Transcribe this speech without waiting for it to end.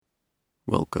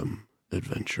Welcome,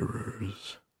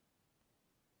 adventurers.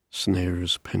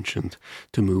 Snare's penchant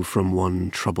to move from one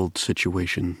troubled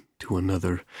situation to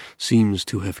another seems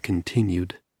to have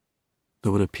continued,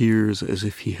 though it appears as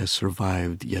if he has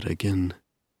survived yet again.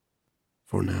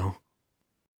 For now.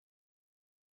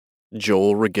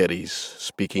 Joel Rigetti's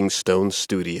Speaking Stone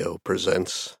Studio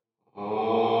presents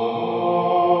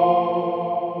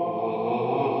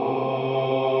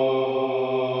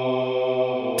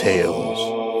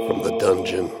Tales from the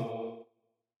Dungeon.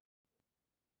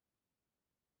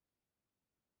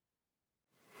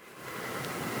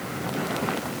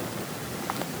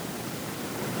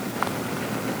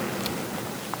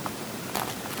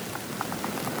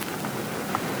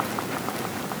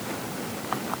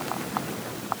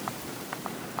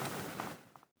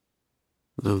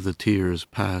 Though the tears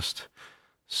passed,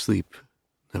 sleep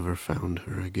never found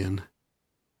her again.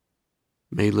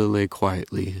 Mela lay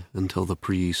quietly until the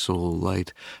pre-soul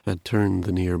light had turned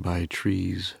the nearby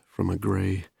trees from a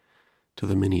gray to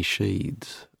the many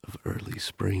shades of early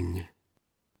spring.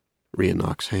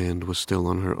 Rhiannoc's hand was still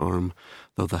on her arm,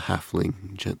 though the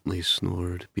halfling gently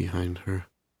snored behind her.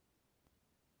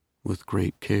 With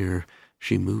great care,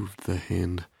 she moved the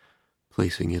hand,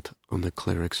 placing it on the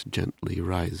cleric's gently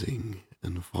rising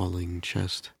and falling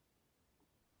chest.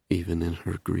 Even in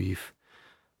her grief,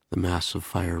 the mass of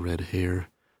fire-red hair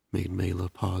made Mela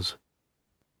pause.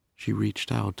 She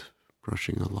reached out,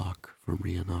 brushing a lock from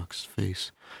Rhiannoc's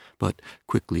face, but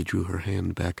quickly drew her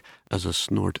hand back as a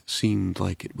snort seemed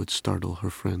like it would startle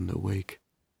her friend awake.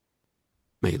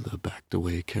 Mela backed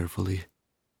away carefully.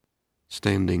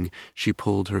 Standing, she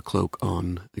pulled her cloak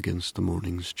on against the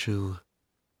morning's chill.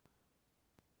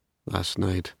 Last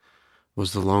night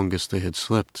was the longest they had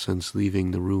slept since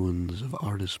leaving the ruins of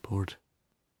Artisport.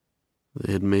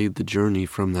 They had made the journey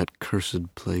from that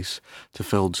cursed place to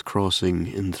Feld's Crossing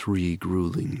in 3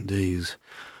 grueling days,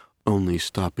 only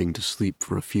stopping to sleep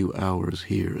for a few hours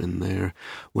here and there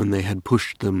when they had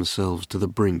pushed themselves to the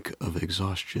brink of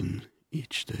exhaustion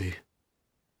each day.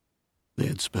 They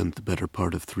had spent the better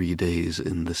part of 3 days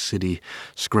in the city,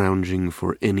 scrounging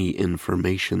for any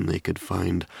information they could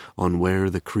find on where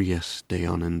the Criest de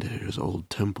Onendair's old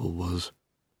temple was,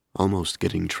 almost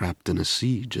getting trapped in a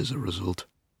siege as a result.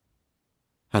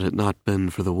 Had it not been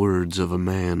for the words of a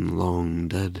man long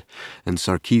dead, and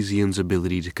Sarkeesian's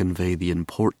ability to convey the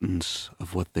importance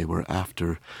of what they were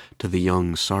after to the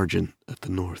young sergeant at the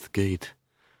North Gate,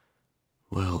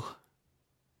 well,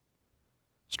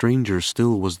 stranger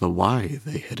still was the why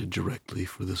they headed directly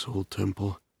for this old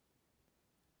temple.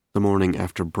 The morning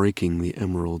after breaking the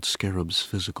Emerald Scarab's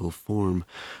physical form,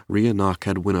 Rhiannoc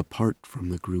had went apart from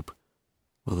the group,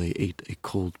 while they ate a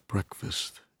cold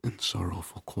breakfast in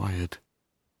sorrowful quiet.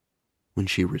 When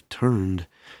she returned,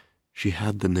 she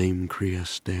had the name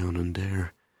Criest de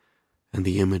Onendair, and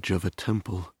the image of a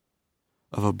temple,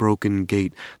 of a broken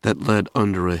gate that led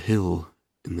under a hill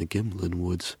in the Gimlin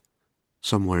Woods,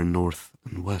 somewhere north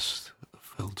and west of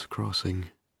Feld's Crossing.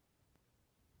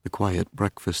 The quiet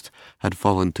breakfast had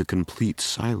fallen to complete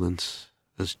silence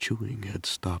as chewing had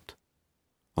stopped,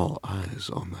 all eyes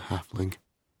on the halfling.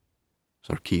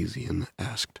 Sarkeesian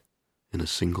asked in a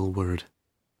single word,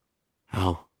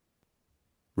 "How?"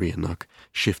 Rhiannoc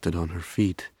shifted on her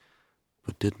feet,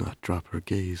 but did not drop her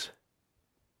gaze.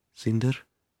 "Cinder?"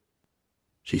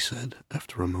 she said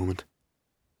after a moment.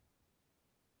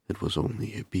 It was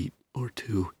only a beat or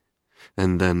two,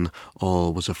 and then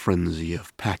all was a frenzy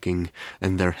of packing,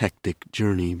 and their hectic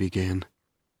journey began.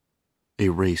 A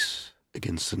race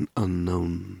against an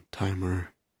unknown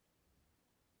timer.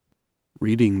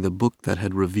 Reading the book that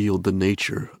had revealed the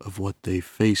nature of what they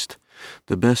faced,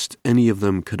 the best any of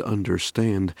them could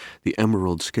understand, the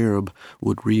Emerald Scarab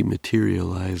would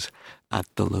rematerialize at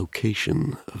the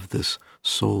location of this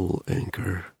soul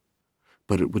anchor,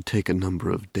 but it would take a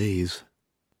number of days.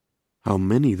 How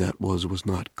many that was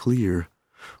not clear,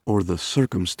 or the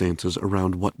circumstances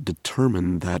around what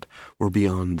determined that were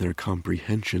beyond their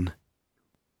comprehension.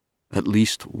 At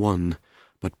least 1,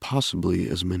 but possibly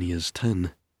as many as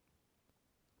 10.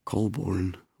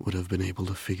 Colborne would have been able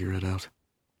to figure it out.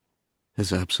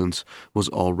 His absence was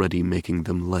already making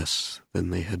them less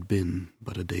than they had been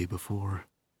but a day before.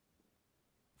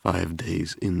 5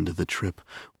 days into the trip,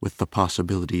 with the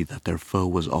possibility that their foe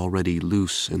was already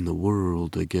loose in the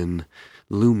world again,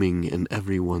 looming in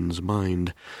everyone's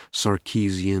mind,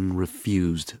 Sarkeesian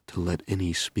refused to let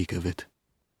any speak of it.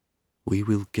 "We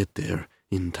will get there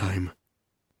in time,"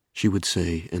 she would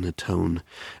say in a tone,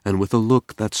 and with a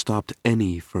look that stopped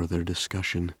any further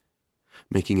discussion,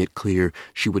 making it clear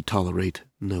she would tolerate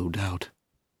no doubt.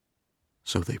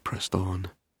 So they pressed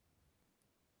on.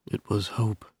 It was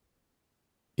hope.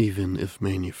 even if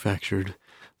manufactured,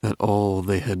 that all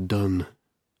they had done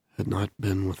had not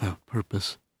been without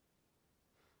purpose,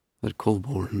 that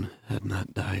Colborne had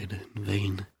not died in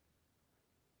vain.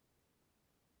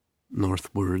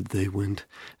 Northward they went,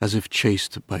 as if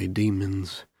chased by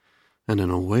demons, and in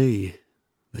a way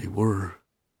they were,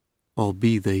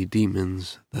 albeit they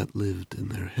demons that lived in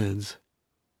their heads.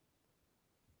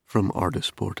 From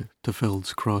Artisport to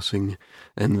Feld's Crossing,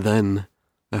 and then,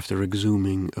 after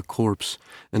exhuming a corpse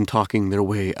and talking their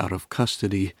way out of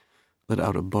custody, let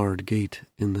out a barred gate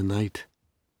in the night,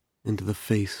 into the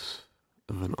face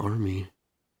of an army.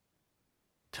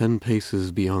 10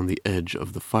 paces beyond the edge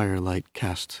of the firelight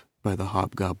cast by the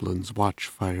hobgoblins'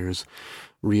 watchfires,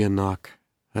 Rhiannoch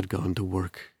had gone to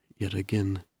work yet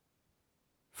again.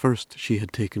 First she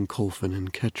had taken Colfin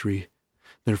and Ketri,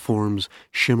 their forms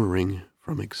shimmering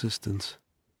from existence.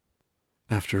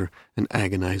 After an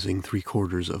agonizing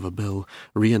 3/4 of a bell,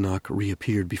 Rhiannoch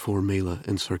reappeared before Mela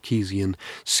and Sarkeesian,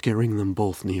 scaring them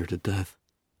both near to death.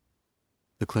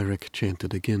 The cleric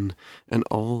chanted again, and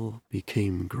all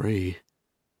became gray,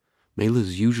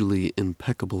 Mela's usually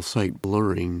impeccable sight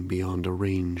blurring beyond a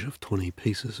range of 20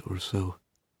 paces or so.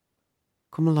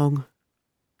 "Come along,"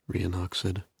 Rhiannoch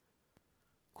said.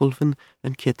 "Colfin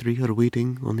and Ketri are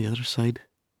waiting on the other side."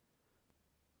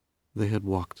 They had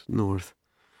walked north,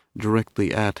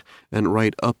 directly at and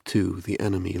right up to the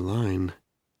enemy line,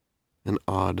 an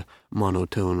odd,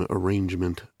 monotone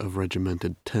arrangement of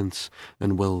regimented tents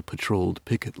and well-patrolled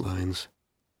picket lines.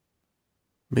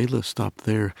 Mela stopped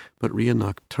there, but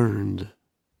Rhiannoch turned,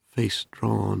 face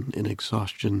drawn in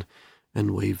exhaustion,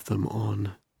 and waved them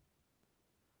on.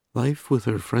 Life with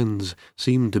her friends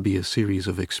seemed to be a series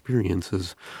of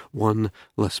experiences, one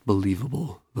less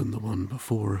believable than the one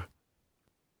before.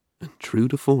 And true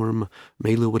to form,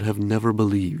 Mela would have never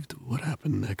believed what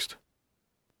happened next.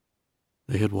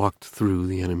 They had walked through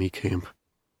the enemy camp.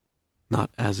 Not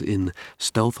as in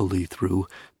stealthily through,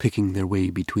 picking their way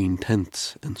between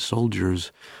tents and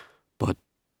soldiers, but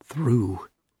through,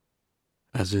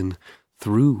 as in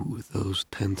through those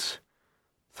tents,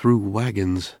 through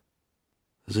wagons,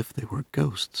 as if they were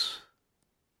ghosts.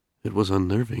 It was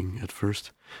unnerving at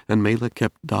first, and Mela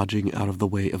kept dodging out of the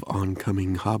way of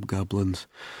oncoming hobgoblins,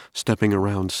 stepping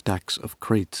around stacks of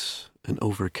crates and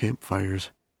over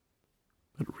campfires.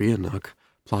 But Rhiannoch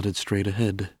plodded straight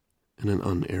ahead in an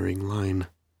unerring line,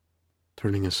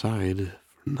 turning aside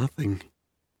for nothing,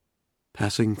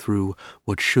 passing through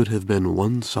what should have been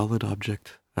one solid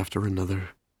object after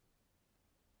another.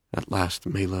 At last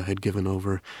Mela had given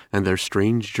over, and their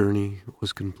strange journey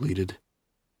was completed.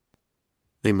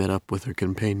 They met up with her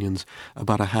companions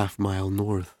about a half-mile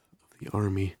north of the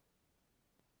army.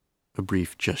 A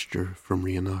brief gesture from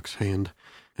Rhiannoch's hand,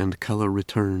 and color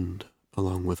returned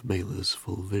along with Mela's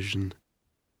full vision.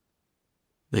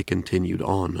 They continued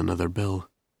on another bell,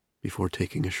 before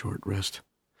taking a short rest,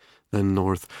 then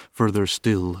north, further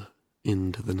still,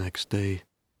 into the next day,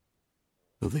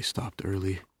 though they stopped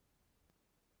early.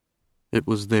 It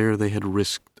was there they had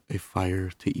risked a fire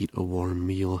to eat a warm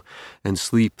meal, and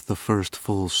sleep the first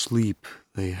full sleep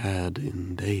they had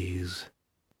in days,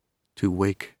 to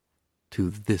wake to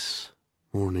this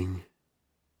morning.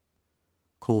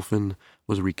 Colfin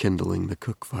was rekindling the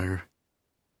cook fire.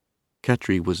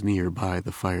 Ketri was near by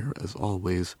the fire as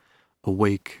always,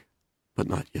 awake, but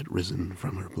not yet risen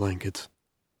from her blankets.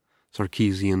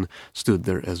 Sarkeesian stood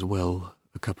there as well,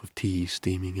 a cup of tea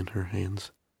steaming in her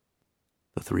hands.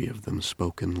 The 3 of them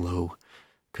spoke in low,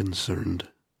 concerned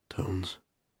tones.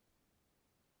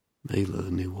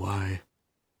 Mela knew why.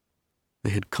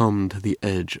 They had come to the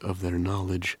edge of their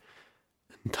knowledge,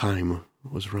 and time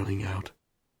was running out.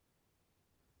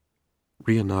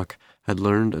 Rhiannoch had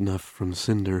learned enough from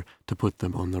Cinder to put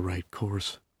them on the right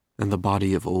course, and the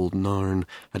body of old Narn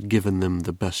had given them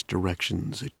the best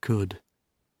directions it could.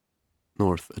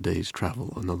 North a day's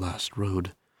travel on the last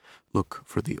road. Look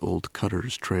for the old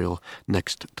Cutter's Trail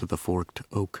next to the Forked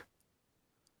Oak.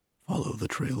 Follow the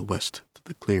trail west to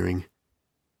the clearing.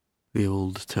 The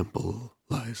old temple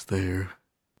lies there.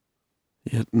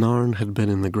 Yet Narn had been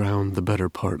in the ground the better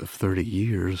part of 30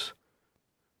 years.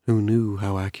 Who knew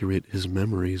how accurate his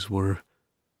memories were?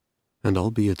 And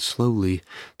albeit slowly,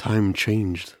 time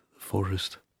changed the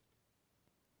forest.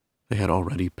 They had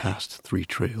already passed 3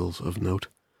 trails of note,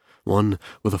 one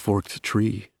with a forked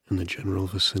tree in the general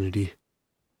vicinity.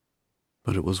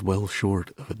 But it was well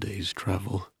short of a day's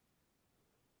travel.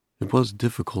 It was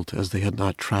difficult, as they had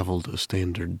not traveled a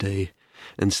standard day,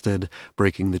 instead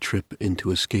breaking the trip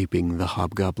into escaping the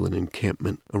hobgoblin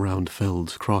encampment around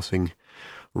Feld's Crossing,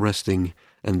 resting,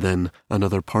 and then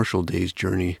another partial day's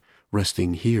journey,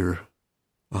 resting here,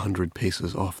 100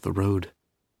 paces off the road,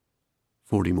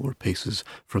 40 more paces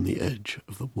from the edge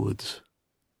of the woods.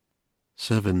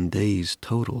 7 days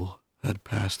total had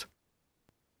passed.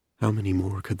 How many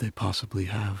more could they possibly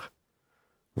have?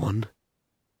 1?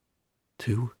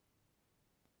 2?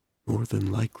 More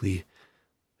than likely,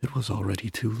 it was already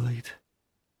too late.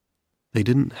 They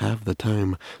didn't have the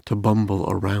time to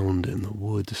bumble around in the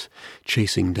woods,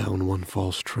 chasing down one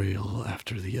false trail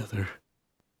after the other.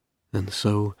 And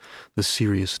so the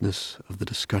seriousness of the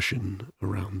discussion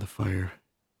around the fire.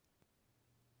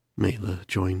 Mela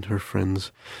joined her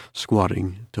friends,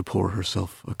 squatting to pour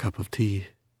herself a cup of tea.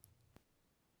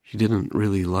 She didn't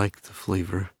really like the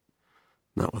flavor,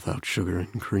 not without sugar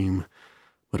and cream,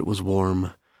 but it was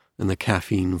warm, and the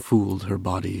caffeine fooled her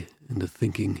body into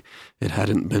thinking it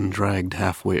hadn't been dragged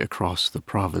halfway across the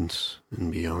province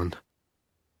and beyond,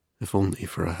 if only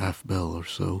for a half-bell or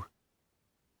so.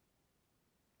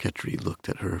 Ketri looked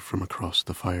at her from across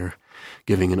the fire,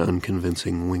 giving an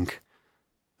unconvincing wink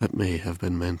that may have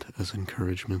been meant as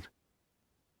encouragement.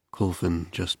 Kulfin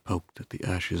just poked at the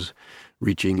ashes,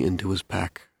 reaching into his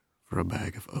pack for a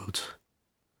bag of oats.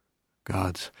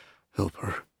 Gods help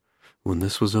her. When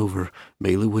this was over,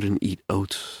 Mela wouldn't eat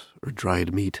oats or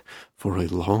dried meat for a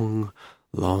long,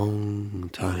 long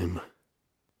time.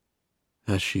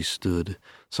 As she stood,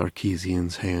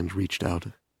 Sarkeesian's hand reached out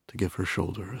to give her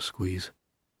shoulder a squeeze.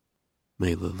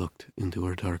 Mela looked into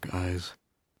her dark eyes.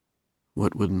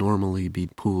 What would normally be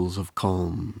pools of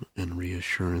calm and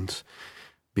reassurance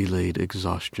belayed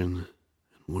exhaustion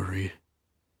and worry.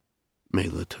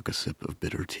 Mela took a sip of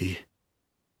bitter tea.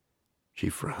 She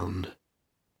frowned.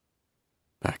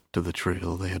 Back to the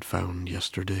trail they had found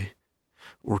yesterday,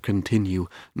 or continue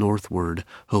northward,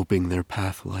 hoping their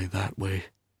path lay that way.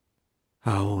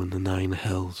 How in the 9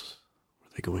 hells were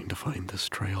they going to find this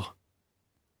trail?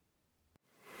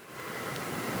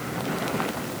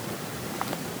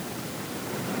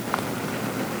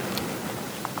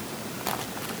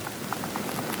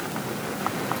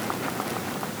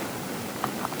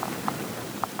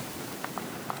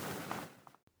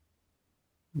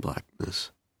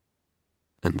 Blackness,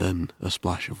 and then a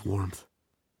splash of warmth,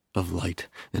 of light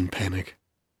and panic.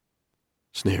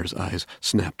 Snare's eyes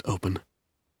snapped open.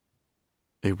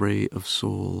 A ray of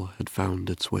soul had found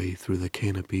its way through the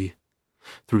canopy,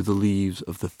 through the leaves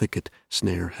of the thicket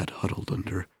Snare had huddled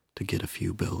under to get a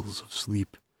few bells of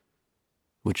sleep,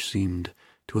 which seemed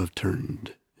to have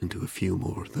turned into a few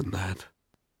more than that.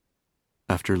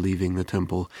 After leaving the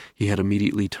temple, he had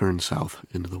immediately turned south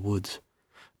into the woods,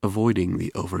 avoiding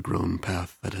the overgrown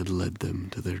path that had led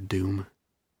them to their doom.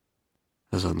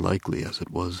 As unlikely as it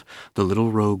was, the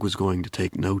little rogue was going to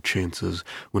take no chances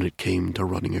when it came to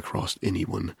running across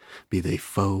anyone, be they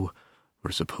foe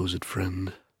or supposed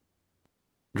friend.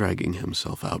 Dragging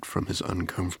himself out from his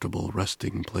uncomfortable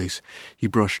resting place, he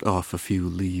brushed off a few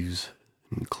leaves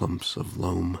and clumps of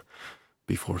loam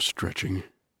before stretching.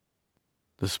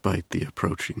 Despite the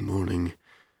approaching morning,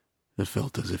 it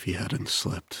felt as if he hadn't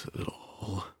slept at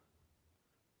all.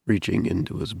 Reaching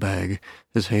into his bag,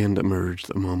 his hand emerged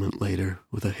a moment later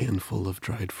with a handful of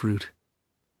dried fruit.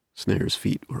 Snare's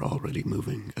feet were already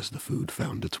moving as the food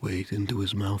found its way into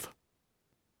his mouth.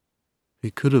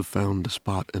 He could have found a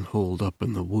spot and holed up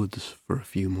in the woods for a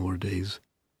few more days,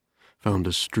 found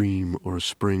a stream or a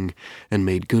spring, and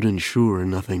made good and sure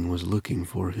nothing was looking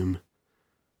for him.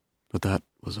 But that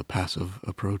was a passive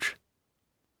approach.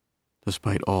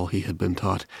 Despite all he had been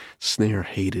taught, Snare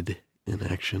hated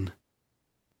inaction.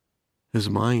 His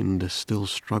mind still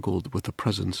struggled with the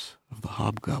presence of the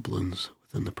hobgoblins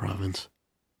within the province.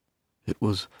 It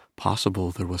was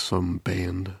possible there was some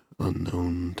band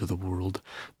unknown to the world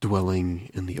dwelling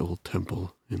in the old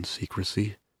temple in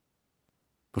secrecy.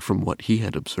 But from what he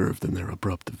had observed in their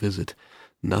abrupt visit,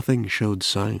 nothing showed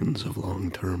signs of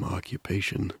long-term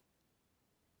occupation.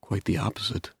 Quite the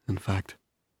opposite, in fact.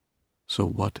 So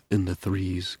what in the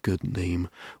Three's good name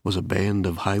was a band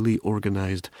of highly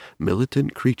organized,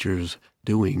 militant creatures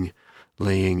doing,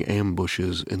 laying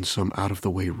ambushes in some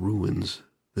out-of-the-way ruins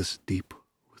this deep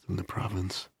within the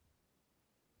province?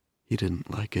 He didn't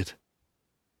like it.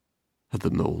 Had the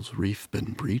Knoll's Reef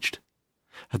been breached?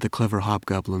 Had the clever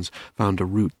hobgoblins found a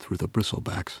route through the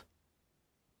bristlebacks?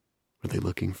 Were they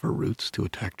looking for routes to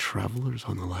attack travelers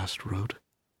on the last road?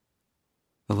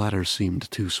 The latter seemed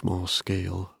too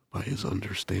small-scale by his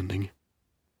understanding.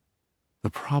 The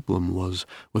problem was,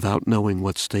 without knowing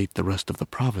what state the rest of the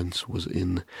province was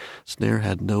in, Snare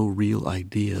had no real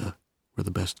idea where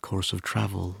the best course of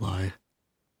travel lay,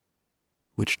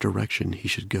 which direction he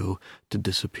should go to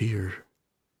disappear.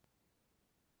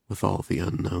 With all the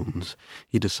unknowns,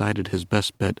 he decided his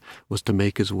best bet was to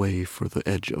make his way for the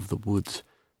edge of the woods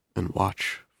and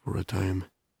watch for a time.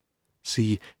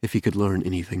 see if he could learn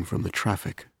anything from the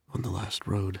traffic on the last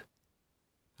road.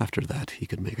 After that, he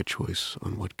could make a choice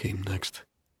on what came next.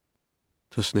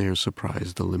 To Snare's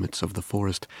surprise, the limits of the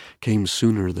forest came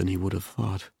sooner than he would have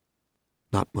thought.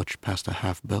 Not much past a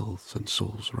half-bell since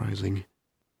Soul's Rising.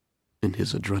 In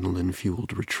his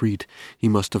adrenaline-fueled retreat, he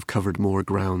must have covered more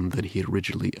ground than he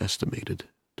originally estimated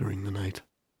during the night.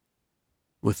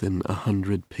 Within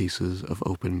 100 paces of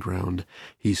open ground,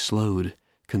 he slowed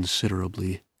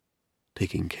considerably,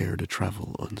 taking care to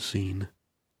travel unseen.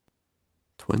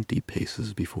 20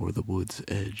 paces before the wood's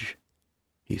edge,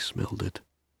 he smelled it.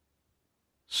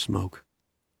 Smoke,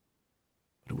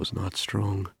 but it was not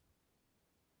strong.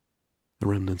 The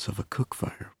remnants of a cook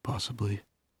fire, possibly.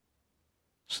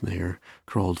 Snare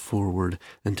crawled forward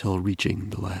until reaching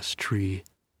the last tree,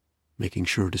 making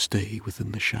sure to stay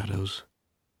within the shadows.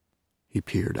 He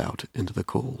peered out into the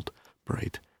cold,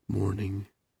 bright morning.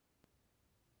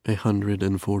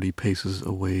 140 paces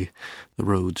away, the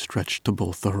road stretched to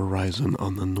both the horizon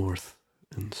on the north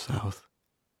and south.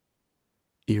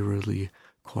 Eerily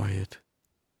quiet.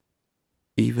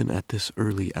 Even at this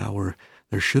early hour,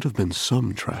 there should have been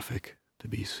some traffic to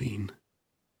be seen.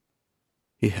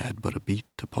 He had but a beat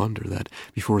to ponder that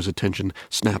before his attention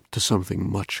snapped to something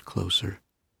much closer,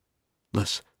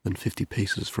 less than 50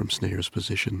 paces from Snare's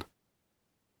position.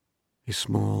 A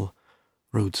small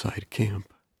roadside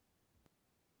camp.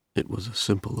 It was a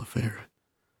simple affair.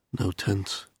 No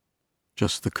tents,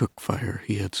 just the cook fire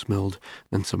he had smelled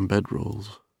and some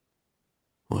bedrolls.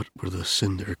 What were the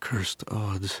cinder-cursed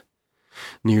odds?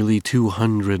 Nearly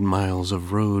 200 miles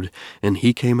of road, and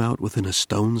he came out within a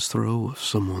stone's throw of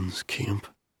someone's camp.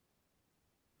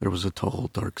 There was a tall,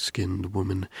 dark-skinned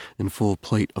woman in full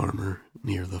plate armor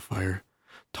near the fire,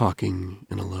 talking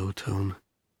in a low tone.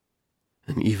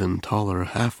 An even taller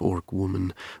half-orc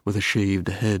woman with a shaved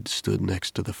head stood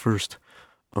next to the first,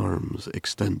 arms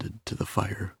extended to the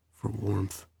fire for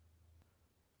warmth.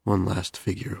 One last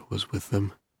figure was with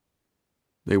them.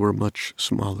 They were much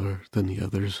smaller than the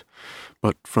others,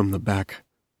 but from the back,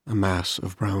 a mass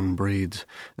of brown braids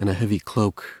and a heavy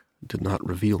cloak did not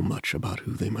reveal much about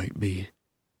who they might be.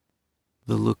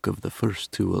 The look of the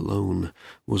first two alone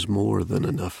was more than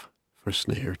enough for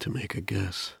Snare to make a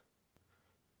guess.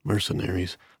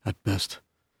 Mercenaries at best,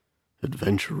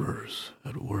 adventurers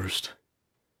at worst.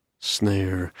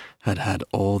 Snare had had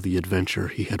all the adventure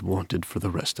he had wanted for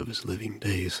the rest of his living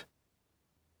days.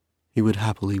 He would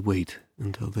happily wait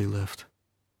until they left.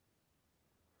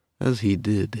 As he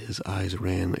did, his eyes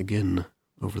ran again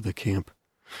over the camp,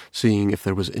 seeing if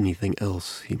there was anything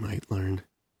else he might learn.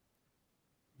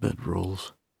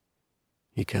 Bedrolls.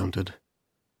 He counted.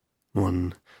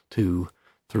 1, 2,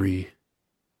 3.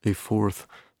 A fourth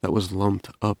that was lumped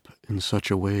up in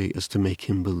such a way as to make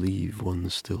him believe one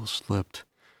still slept.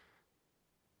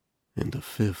 And a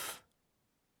fifth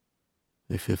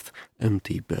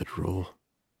empty bedroll.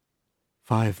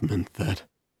 5 meant that.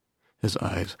 His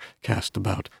eyes cast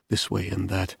about this way and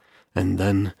that, and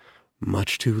then,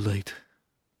 much too late,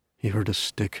 he heard a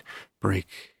stick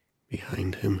break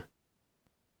behind him.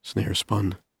 Snare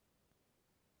spun.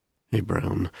 A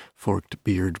brown, forked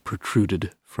beard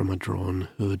protruded from a drawn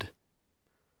hood.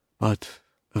 But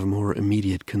of more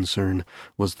immediate concern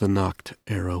was the nocked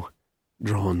arrow,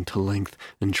 drawn to length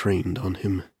and trained on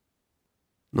him.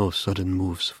 "No sudden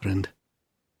moves, friend,"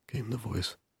 came the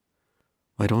voice.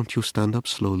 "Why don't you stand up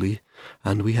slowly,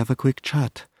 and we have a quick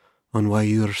chat on why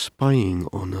you're spying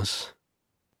on us?"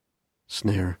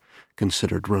 Snare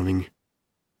considered running,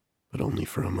 but only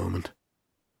for a moment.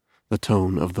 The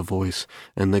tone of the voice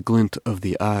and the glint of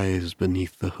the eyes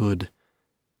beneath the hood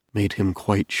made him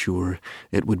quite sure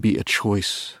it would be a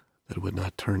choice that would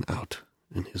not turn out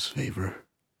in his favor.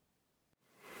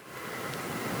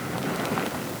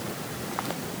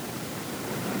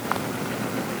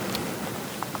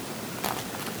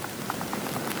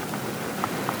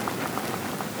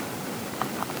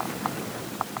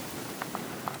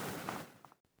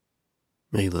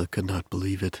 Mela could not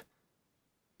believe it,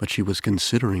 but she was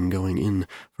considering going in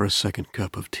for a second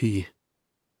cup of tea.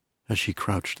 As she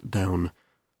crouched down,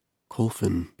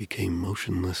 Kolfin became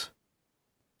motionless.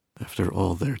 After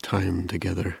all their time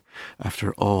together,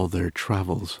 after all their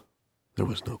travels, there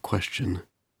was no question.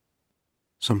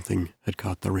 Something had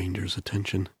caught the ranger's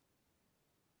attention.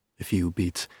 A few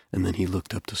beats, and then he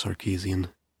looked up to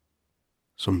Sarkeesian.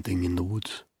 "Something in the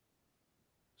woods?"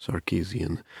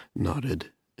 Sarkeesian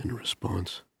nodded in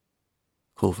response.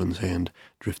 Kolfin's hand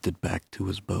drifted back to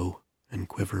his bow and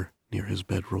quiver near his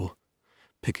bedroll,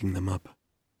 picking them up.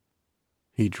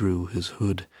 He drew his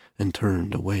hood and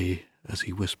turned away as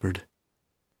he whispered,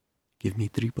 "Give me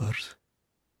 3 bars."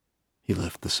 He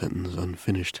left the sentence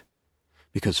unfinished,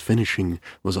 because finishing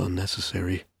was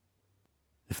unnecessary.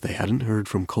 If they hadn't heard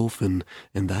from Colfin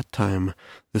in that time,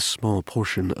 this small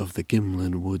portion of the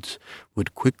Gimlin woods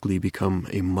would quickly become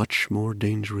a much more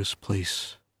dangerous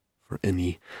place for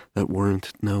any that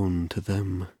weren't known to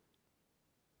them.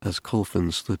 As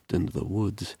Colfin slipped into the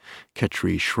woods,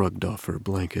 Ketri shrugged off her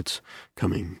blankets,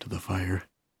 coming to the fire.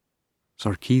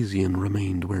 Sarkeesian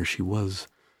remained where she was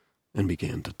and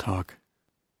began to talk.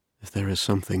 If there is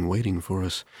something waiting for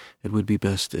us, it would be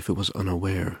best if it was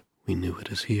unaware we knew it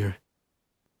is here.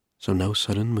 So no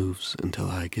sudden moves until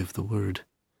I give the word.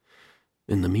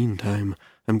 In the meantime,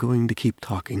 I'm going to keep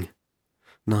talking.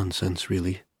 Nonsense,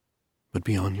 really, but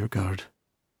be on your guard.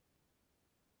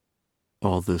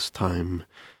 All this time,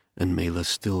 and Mela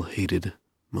still hated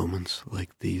moments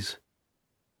like these,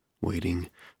 waiting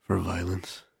for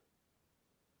violence.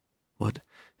 What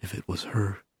if it was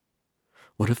her?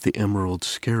 What if the Emerald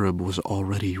Scarab was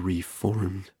already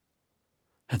reformed?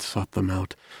 Had sought them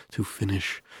out to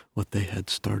finish what they had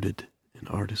started in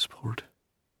Artisport?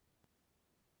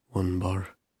 1 bar.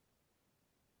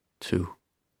 2.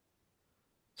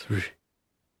 3.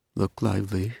 Look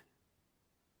lively,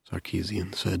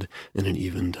 Sarkeesian said in an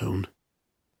even tone.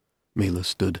 Mela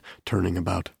stood, turning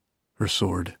about, her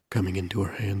sword coming into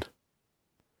her hand.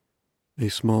 A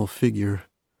small figure,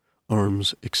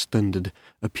 arms extended,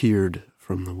 appeared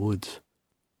from the woods,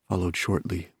 followed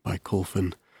shortly by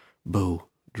Colfin, bow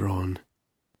drawn.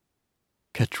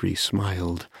 Ketri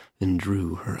smiled and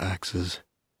drew her axes.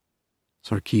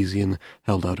 Sarkeesian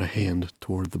held out a hand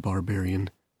toward the barbarian,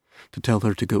 to tell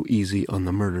her to go easy on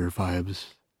the murder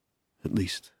vibes, at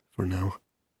least for now.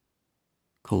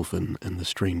 Colfin and the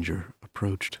stranger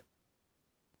approached.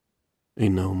 A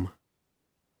gnome,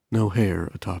 no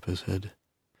hair atop his head.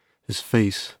 His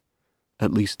face,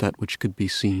 at least that which could be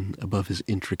seen above his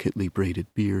intricately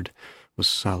braided beard, was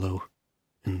sallow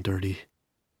and dirty.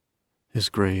 His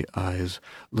gray eyes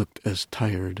looked as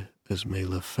tired as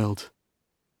Mela felt.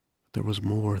 But there was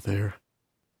more there.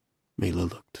 Mela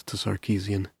looked to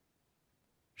Sarkeesian.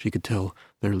 She could tell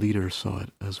their leader saw it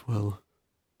as well.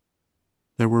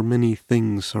 There were many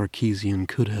things Sarkeesian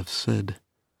could have said,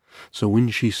 so when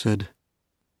she said,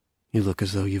 "You look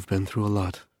as though you've been through a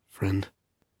lot, friend.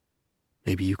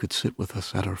 Maybe you could sit with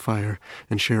us at our fire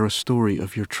and share a story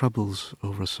of your troubles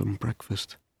over some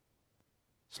breakfast.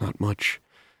 It's not much,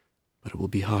 but it will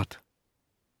be hot."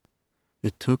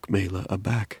 It took Mela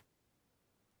aback,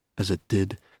 as it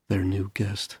did their new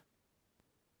guest.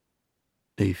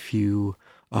 A few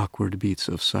awkward beats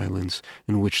of silence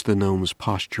in which the gnome's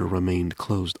posture remained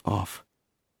closed off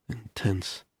and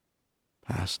tense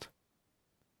passed.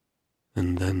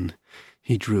 And then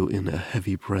he drew in a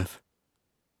heavy breath,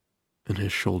 and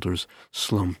his shoulders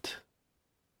slumped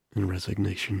in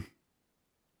resignation.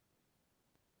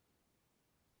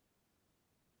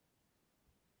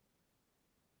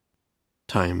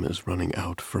 Time is running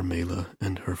out for Mela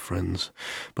and her friends,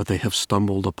 but they have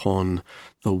stumbled upon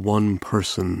the one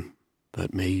person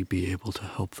that may be able to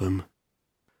help them.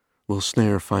 Will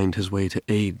Snare find his way to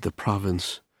aid the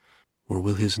province, or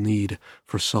will his need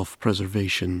for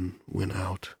self-preservation win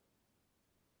out?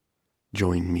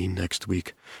 Join me next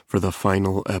week for the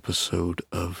final episode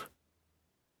of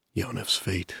Yonif's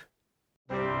Fate.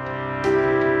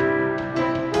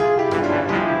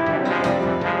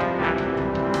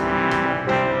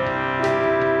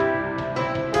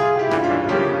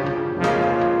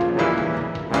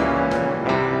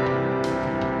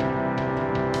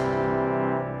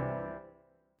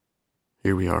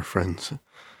 Here we are, friends,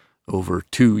 over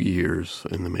 2 years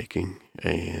in the making,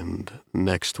 and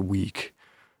next week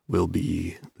will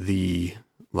be the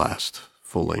last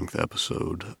full-length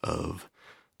episode of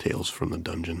Tales from the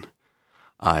Dungeon.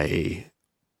 I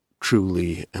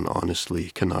truly and honestly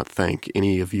cannot thank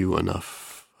any of you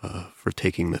enough for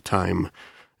taking the time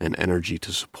and energy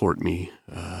to support me.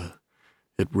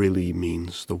 It really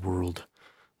means the world.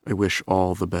 I wish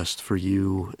all the best for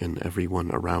you and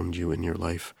everyone around you in your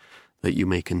life, that you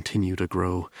may continue to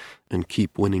grow and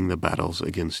keep winning the battles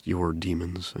against your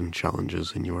demons and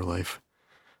challenges in your life.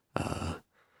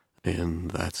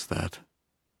 And that's that.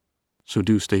 So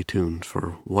do stay tuned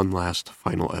for one last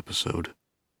final episode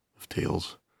of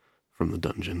Tales from the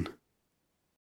Dungeon.